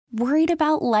Worried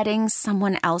about letting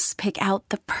someone else pick out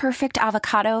the perfect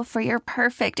avocado for your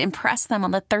perfect impress them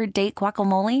on the third date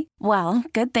guacamole? Well,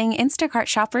 good thing Instacart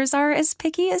shoppers are as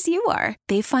picky as you are.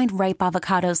 They find ripe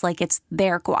avocados like it's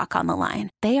their guac on the line.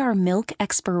 They are milk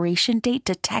expiration date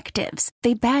detectives.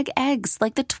 They bag eggs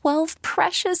like the 12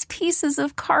 precious pieces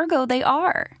of cargo they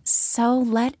are. So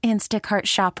let Instacart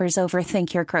shoppers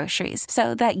overthink your groceries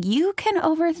so that you can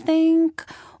overthink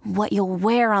what you'll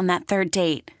wear on that third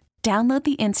date. Download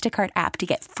the Instacart app to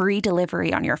get free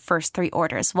delivery on your first 3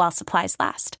 orders while supplies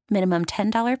last. Minimum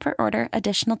 $10 per order.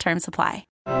 Additional terms apply.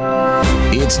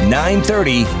 It's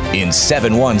 930 in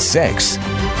 716.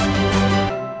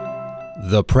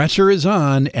 The pressure is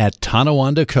on at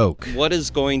Tonawanda Coke. What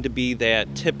is going to be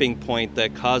that tipping point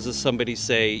that causes somebody to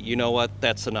say, you know what,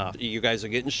 that's enough. You guys are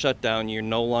getting shut down. You're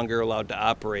no longer allowed to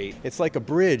operate. It's like a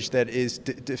bridge that is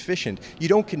deficient. You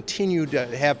don't continue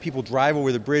to have people drive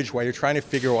over the bridge while you're trying to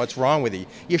figure out what's wrong with it.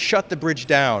 You shut the bridge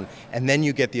down, and then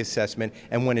you get the assessment.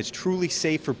 And when it's truly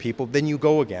safe for people, then you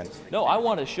go again. No, I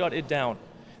want to shut it down.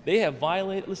 They have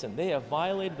violated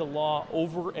the law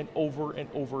over and over and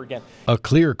over again. A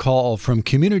clear call from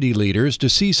community leaders to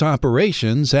cease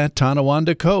operations at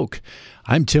Tonawanda Coke.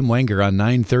 I'm Tim Wenger on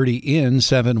 930 in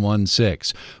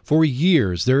 716. For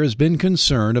years, there has been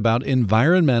concern about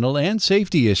environmental and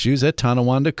safety issues at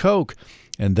Tonawanda Coke,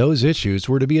 and those issues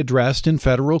were to be addressed in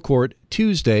federal court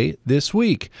Tuesday this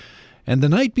week. And the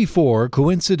night before,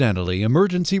 coincidentally,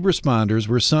 emergency responders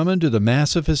were summoned to the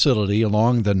massive facility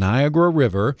along the Niagara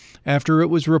River after it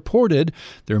was reported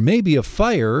there may be a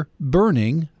fire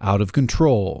burning out of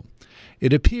control.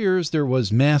 It appears there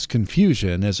was mass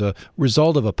confusion as a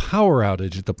result of a power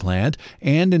outage at the plant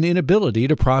and an inability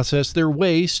to process their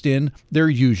waste in their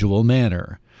usual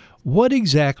manner. What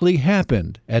exactly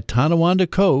happened at Tonawanda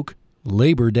Coke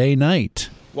Labor Day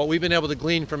night? What we've been able to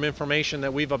glean from information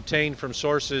that we've obtained from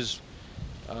sources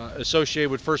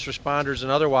associated with first responders and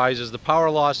otherwise is the power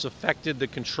loss affected the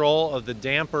control of the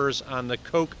dampers on the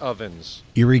coke ovens.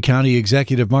 Erie County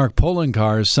Executive Mark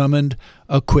Poloncarz summoned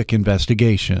a quick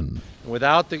investigation.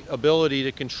 Without the ability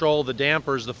to control the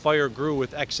dampers, the fire grew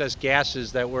with excess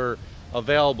gases that were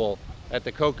available at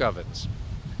the coke ovens.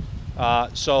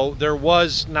 So there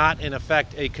was not, in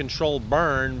effect, a controlled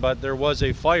burn, but there was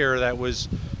a fire that was,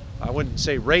 I wouldn't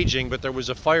say raging, but there was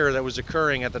a fire that was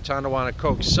occurring at the Tonawanda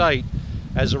Coke site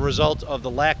as a result of the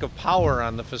lack of power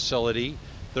on the facility,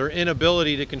 their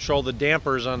inability to control the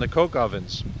dampers on the coke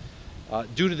ovens.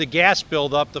 Due to the gas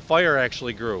buildup, the fire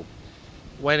actually grew.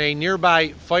 When a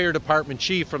nearby fire department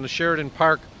chief from the Sheridan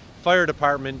Park Fire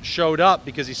Department showed up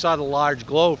because he saw the large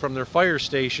glow from their fire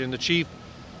station, the chief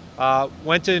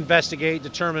went to investigate,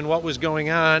 determine what was going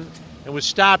on, and was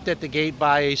stopped at the gate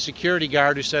by a security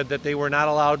guard who said that they were not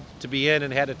allowed to be in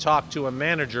and had to talk to a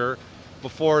manager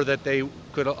before that they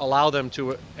could allow them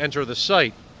to enter the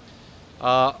site.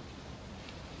 The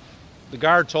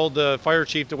guard told the fire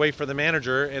chief to wait for the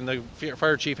manager, and the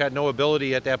fire chief had no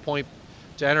ability at that point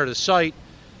to enter the site.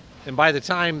 And by the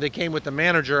time they came with the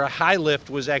manager, a high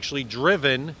lift was actually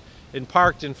driven and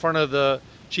parked in front of the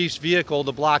chief's vehicle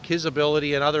to block his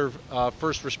ability and other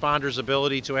first responders'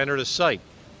 ability to enter the site.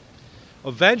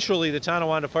 Eventually, the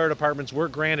Tonawanda Fire Departments were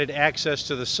granted access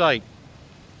to the site.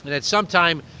 And at some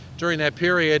time during that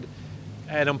period,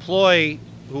 an employee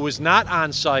who was not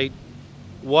on site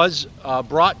was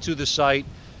brought to the site.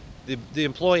 The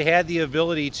employee had the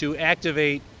ability to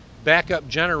activate backup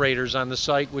generators on the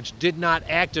site, which did not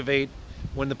activate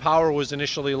when the power was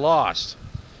initially lost.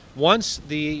 Once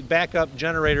the backup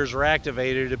generators were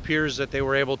activated, it appears that they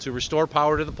were able to restore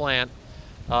power to the plant,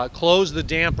 close the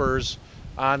dampers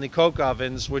on the coke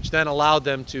ovens, which then allowed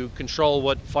them to control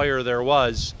what fire there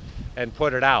was and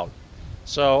put it out.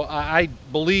 So I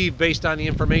believe, based on the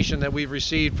information that we've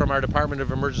received from our Department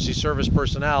of Emergency Service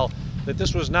personnel, that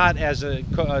this was not, as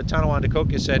Tonawanda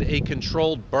Coke has said, a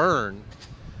controlled burn,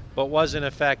 but was in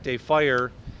effect a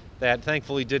fire that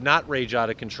thankfully did not rage out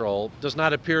of control. Does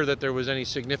not appear that there was any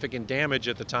significant damage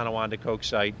at the Tonawanda Coke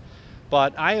site,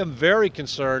 but I am very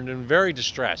concerned and very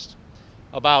distressed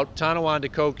about Tonawanda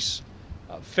Coke's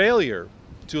failure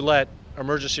to let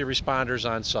emergency responders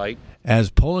on site.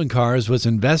 As Poloncarz was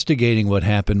investigating what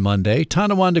happened Monday,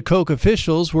 Tonawanda Coke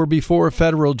officials were before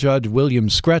federal judge William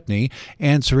Scretany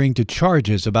answering to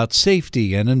charges about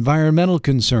safety and environmental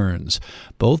concerns.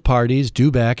 Both parties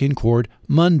due back in court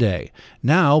Monday.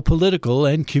 Now, political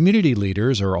and community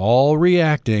leaders are all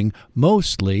reacting,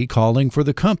 mostly calling for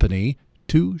the company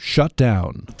to shut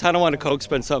down. Tonawanda Coke's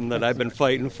been something that I've been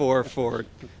fighting for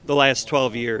the last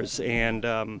 12 years.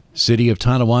 And City of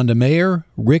Tonawanda Mayor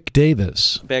Rick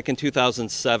Davis. Back in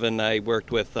 2007, I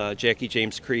worked with Jackie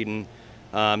James Creedon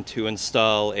to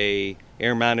install a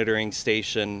air monitoring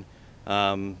station,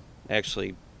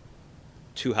 actually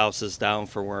 2 houses down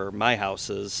from where my house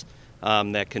is,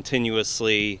 that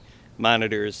continuously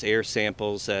monitors air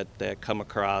samples that come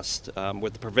across.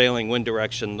 With the prevailing wind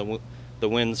direction, the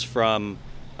winds from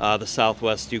the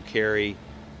southwest do carry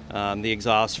the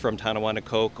exhaust from Tonawanda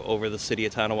Coke over the city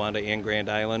of Tonawanda and Grand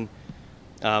Island.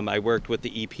 I worked with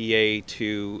the EPA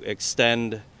to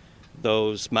extend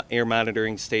those air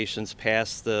monitoring stations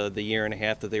past the year and a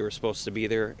half that they were supposed to be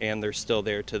there, and they're still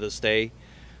there to this day.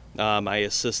 I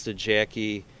assisted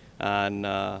Jackie on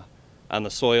the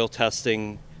soil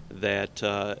testing that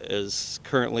is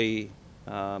currently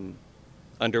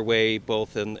underway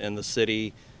both in the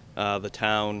city, the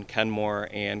town, Kenmore,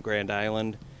 and Grand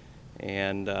Island.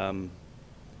 And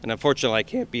unfortunately, I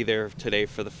can't be there today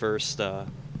for the first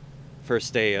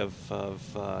day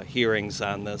of hearings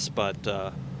on this, but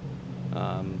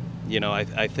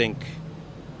I think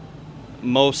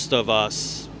most of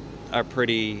us are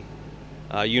pretty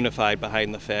unified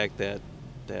behind the fact that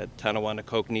Tonawanda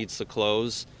Coke needs to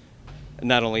close.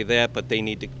 Not only that, but they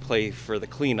need to pay for the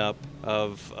cleanup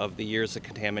of the years of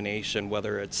contamination,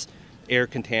 whether it's air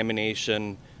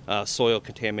contamination, soil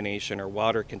contamination, or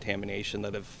water contamination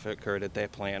that have occurred at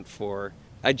that plant.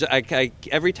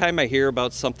 Every time I hear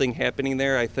about something happening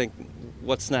there, I think,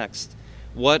 what's next?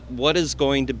 What is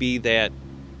going to be that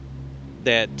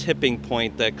tipping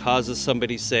point that causes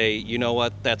somebody to say, you know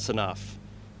what, that's enough.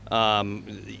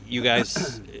 You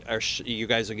guys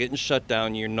are getting shut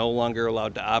down. You're no longer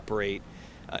allowed to operate.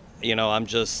 I'm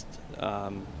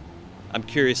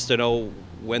curious to know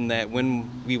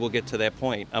when we will get to that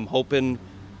point. I'm hoping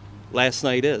last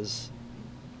night is.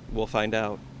 We'll find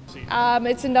out.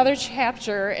 It's another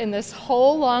chapter in this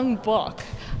whole long book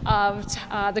of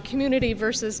the community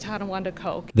versus Tonawanda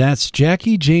Coke. That's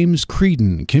Jackie James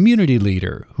Creedon, community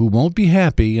leader, who won't be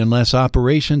happy unless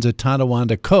operations at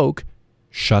Tonawanda Coke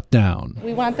shut down.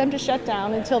 We want them to shut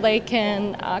down until they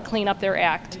can clean up their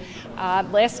act.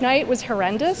 Last night was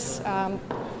horrendous.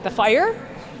 The fire,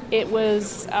 it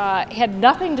was had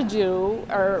nothing to do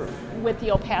with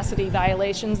the opacity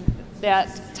violations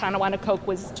that Tonawanda Coke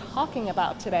was talking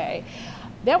about today.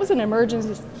 That was an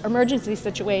emergency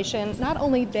situation. Not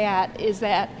only that, is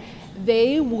that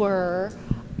the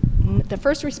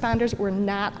first responders were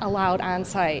not allowed on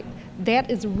site.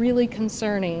 That is really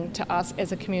concerning to us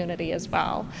as a community as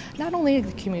well. Not only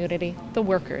the community, the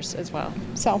workers as well.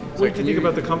 So what do you think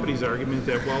about the company's argument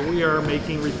that while we are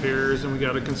making repairs and we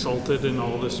got to consult it and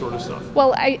all this sort of stuff?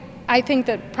 Well, I think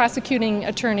that prosecuting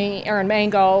attorney Aaron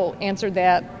Mango answered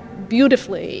that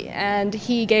beautifully, and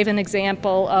he gave an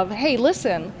example of, hey,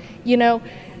 listen,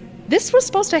 this was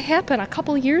supposed to happen a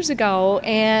couple years ago,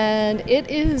 and it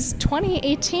is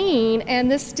 2018, and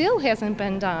this still hasn't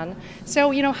been done.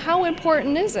 So, how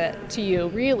important is it to you,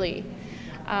 really?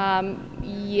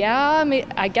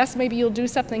 I guess maybe you'll do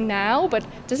something now, but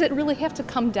does it really have to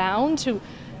come down to,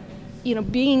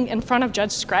 being in front of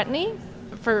Judge Scrutiny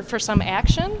for some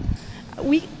action?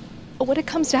 What it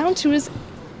comes down to is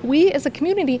we as a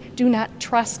community do not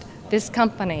trust this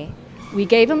company. We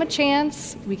gave them a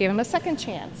chance. We gave them a second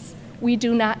chance. We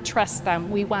do not trust them.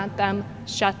 We want them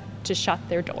to shut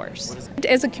their doors.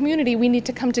 As a community, we need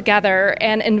to come together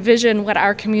and envision what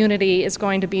our community is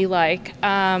going to be like.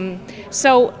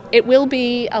 So it will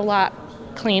be a lot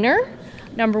cleaner,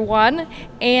 number one,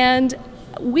 and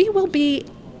we will be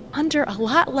under a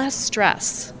lot less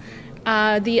stress.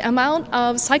 The amount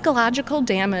of psychological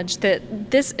damage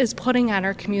that this is putting on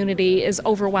our community is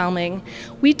overwhelming.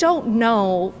 We don't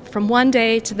know from one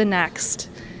day to the next,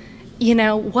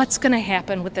 what's going to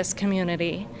happen with this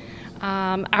community.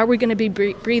 Are we going to be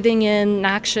breathing in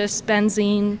noxious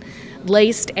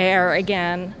benzene-laced air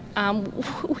again?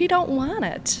 We don't want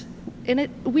it. And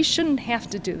we shouldn't have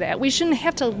to do that. We shouldn't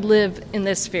have to live in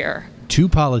this fear. 2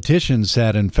 politicians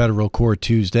sat in federal court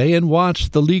Tuesday and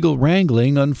watched the legal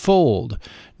wrangling unfold.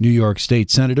 New York State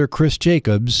Senator Chris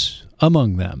Jacobs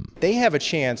among them. They have a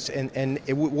chance, and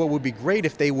what would be great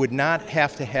if they would not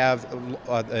have to have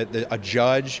a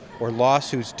judge or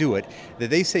lawsuits do it, that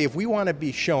they say if we want to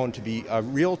be shown to be a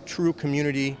real, true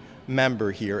community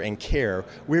member here and care,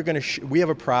 we have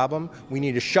a problem. We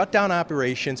need to shut down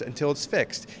operations until it's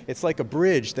fixed. It's like a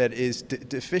bridge that is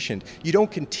deficient. You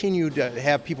don't continue to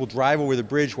have people drive over the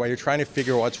bridge while you're trying to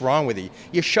figure out what's wrong with it.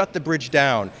 You shut the bridge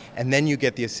down, and then you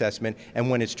get the assessment, and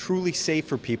when it's truly safe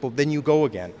for people, then you go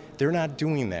again. They're not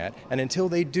doing that, and until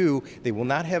they do, they will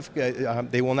not have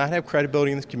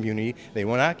credibility in this community. They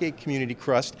will not get community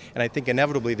trust, and I think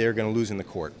inevitably they're going to lose in the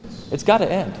court. It's got to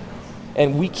end,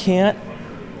 and we can't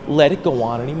let it go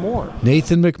on anymore.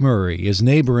 Nathan McMurray is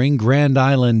neighboring Grand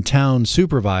Island Town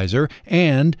Supervisor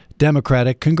and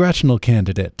Democratic congressional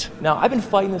candidate. Now, I've been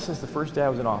fighting this since the first day I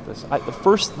was in office. One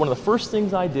of the first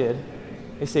things I did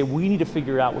is say we need to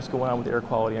figure out what's going on with air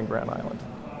quality on Grand Island.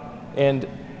 And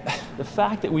the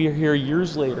fact that we are here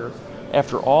years later,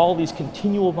 after all these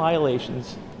continual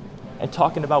violations, and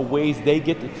talking about ways they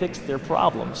get to fix their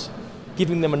problems,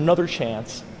 giving them another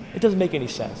chance, it doesn't make any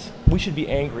sense. We should be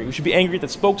angry. We should be angry at the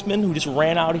spokesman who just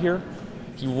ran out of here.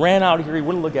 He ran out of here. He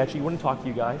wouldn't look at you. He wouldn't talk to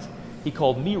you guys. He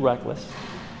called me reckless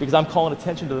because I'm calling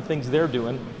attention to the things they're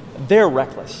doing. They're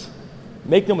reckless.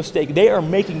 Make no mistake. They are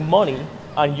making money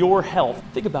on your health.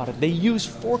 Think about it. They use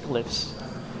forklifts,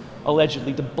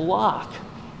 allegedly, to block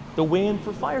the way in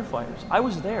for firefighters. I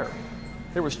was there.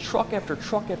 There was truck after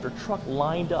truck after truck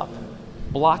lined up,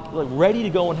 blocked, like ready to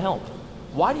go and help.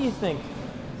 Why do you think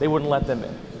they wouldn't let them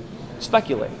in?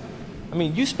 Speculate. I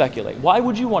mean, you speculate. Why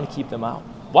would you want to keep them out?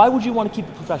 Why would you want to keep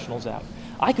the professionals out?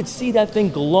 I could see that thing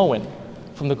glowing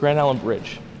from the Grand Island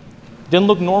Bridge. Didn't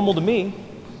look normal to me.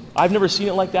 I've never seen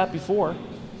it like that before.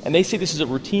 And they say this is a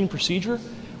routine procedure.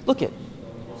 Look it.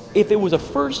 If it was the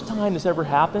first time this ever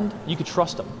happened, you could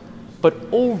trust them. But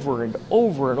over and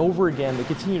over and over again, they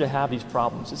continue to have these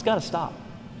problems. It's got to stop.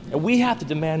 And we have to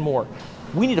demand more.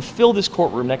 We need to fill this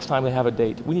courtroom next time they have a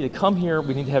date. We need to come here.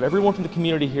 We need to have everyone from the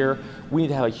community here. We need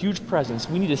to have a huge presence.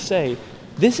 We need to say,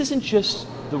 this isn't just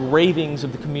the ravings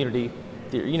of the community,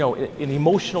 an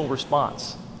emotional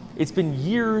response. It's been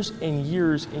years and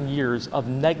years and years of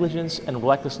negligence and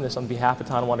recklessness on behalf of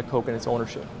Tonawanda Coke and its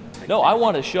ownership. No, I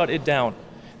want to shut it down.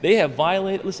 They have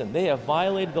violated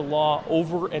the law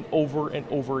over and over and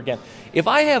over again. If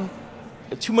I have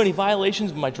too many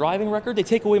violations of my driving record, they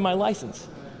take away my license.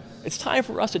 It's time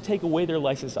for us to take away their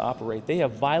license to operate. They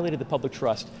have violated the public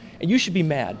trust, and you should be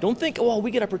mad. Don't think,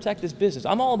 we got to protect this business.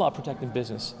 I'm all about protecting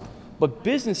business. But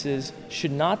businesses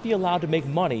should not be allowed to make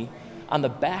money on the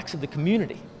backs of the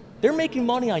community. They're making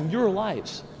money on your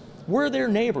lives. We're their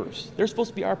neighbors. They're supposed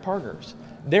to be our partners.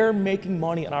 They're making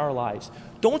money on our lives.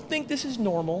 Don't think this is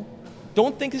normal.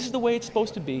 Don't think this is the way it's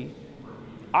supposed to be.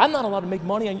 I'm not allowed to make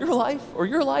money on your life or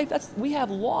your life. We have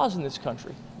laws in this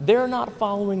country. They're not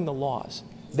following the laws.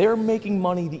 They're making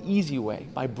money the easy way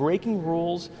by breaking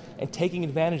rules and taking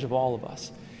advantage of all of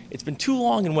us. It's been too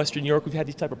long in Western New York we've had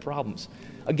these type of problems.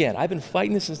 Again, I've been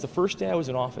fighting this since the first day I was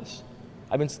in office.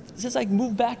 Since I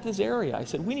moved back to this area, I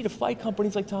said we need to fight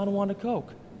companies like Tonawanda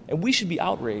Coke, and we should be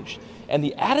outraged. And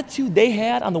the attitude they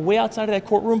had on the way outside of that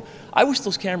courtroom, I wish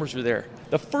those cameras were there.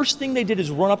 The first thing they did is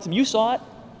run up to me. You saw it.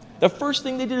 The first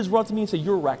thing they did is run up to me and say,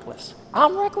 "You're reckless."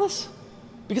 I'm reckless?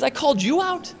 Because I called you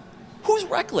out? Who's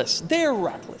reckless? They're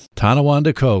reckless.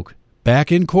 Tonawanda Coke,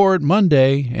 back in court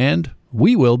Monday, and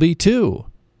we will be too.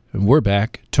 And we're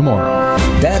back tomorrow.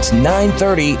 That's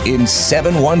 930 in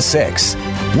 716.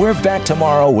 We're back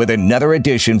tomorrow with another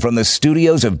edition from the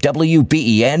studios of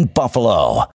WBEN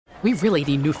Buffalo. We really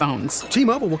need new phones.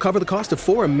 T-Mobile will cover the cost of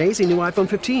 4 amazing new iPhone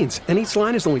 15s, and each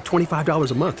line is only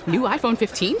 $25 a month. New iPhone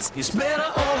 15s? It's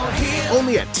better over here.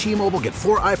 Only at T-Mobile, get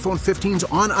 4 iPhone 15s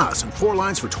on us and 4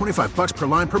 lines for $25 per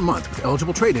line per month with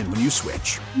eligible trade-in when you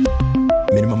switch.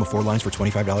 Minimum of 4 lines for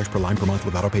 $25 per line per month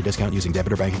with autopay discount using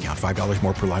debit or bank account. $5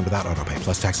 more per line without autopay,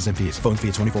 plus taxes and fees. Phone fee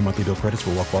at 24 monthly bill credits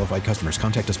for well-qualified customers.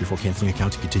 Contact us before canceling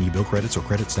account to continue bill credits or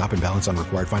credit stop and balance on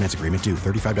required finance agreement due.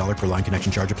 $35 per line connection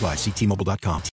charge applies. See T-Mobile.com.